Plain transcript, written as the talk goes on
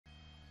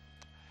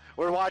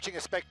We're watching a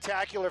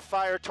spectacular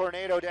fire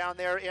tornado down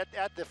there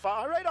at the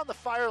right on the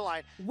fire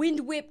line.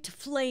 Wind-whipped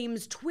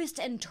flames twist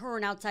and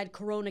turn outside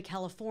Corona,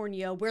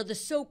 California, where the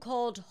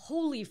so-called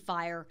holy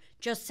fire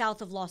just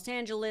south of Los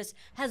Angeles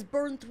has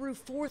burned through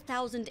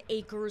 4,000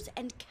 acres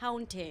and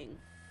counting.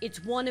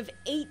 It's one of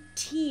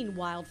 18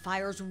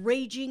 wildfires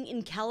raging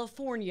in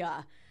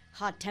California.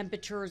 Hot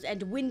temperatures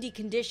and windy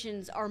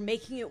conditions are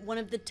making it one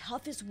of the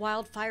toughest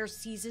wildfire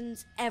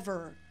seasons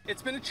ever.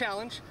 It's been a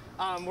challenge.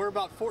 We're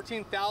about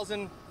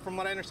 14,000, from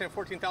what I understand,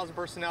 14,000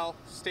 personnel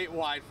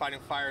statewide fighting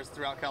fires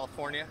throughout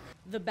California.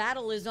 The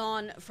battle is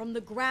on from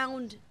the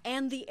ground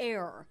and the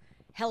air.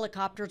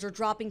 Helicopters are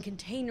dropping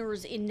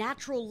containers in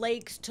natural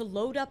lakes to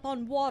load up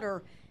on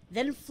water,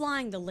 then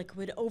flying the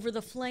liquid over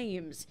the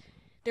flames.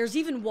 There's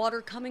even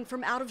water coming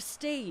from out of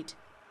state.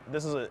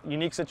 This is a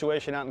unique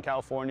situation out in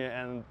California,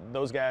 and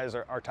those guys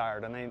are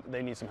tired and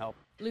they need some help.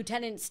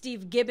 Lieutenant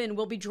Steve Gibbon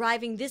will be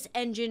driving this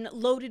engine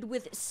loaded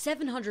with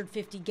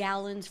 750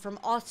 gallons from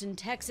Austin,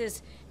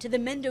 Texas to the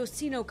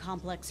Mendocino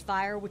Complex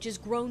fire, which has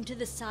grown to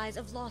the size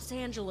of Los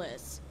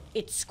Angeles.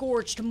 It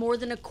scorched more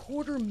than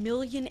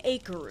 250,000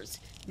 acres,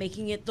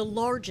 making it the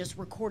largest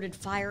recorded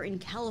fire in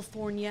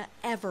California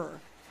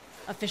ever.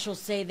 Officials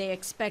say they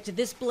expect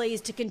this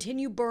blaze to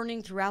continue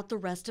burning throughout the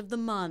rest of the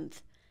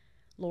month.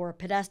 Laura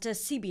Podesta,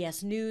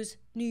 CBS News,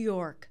 New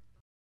York.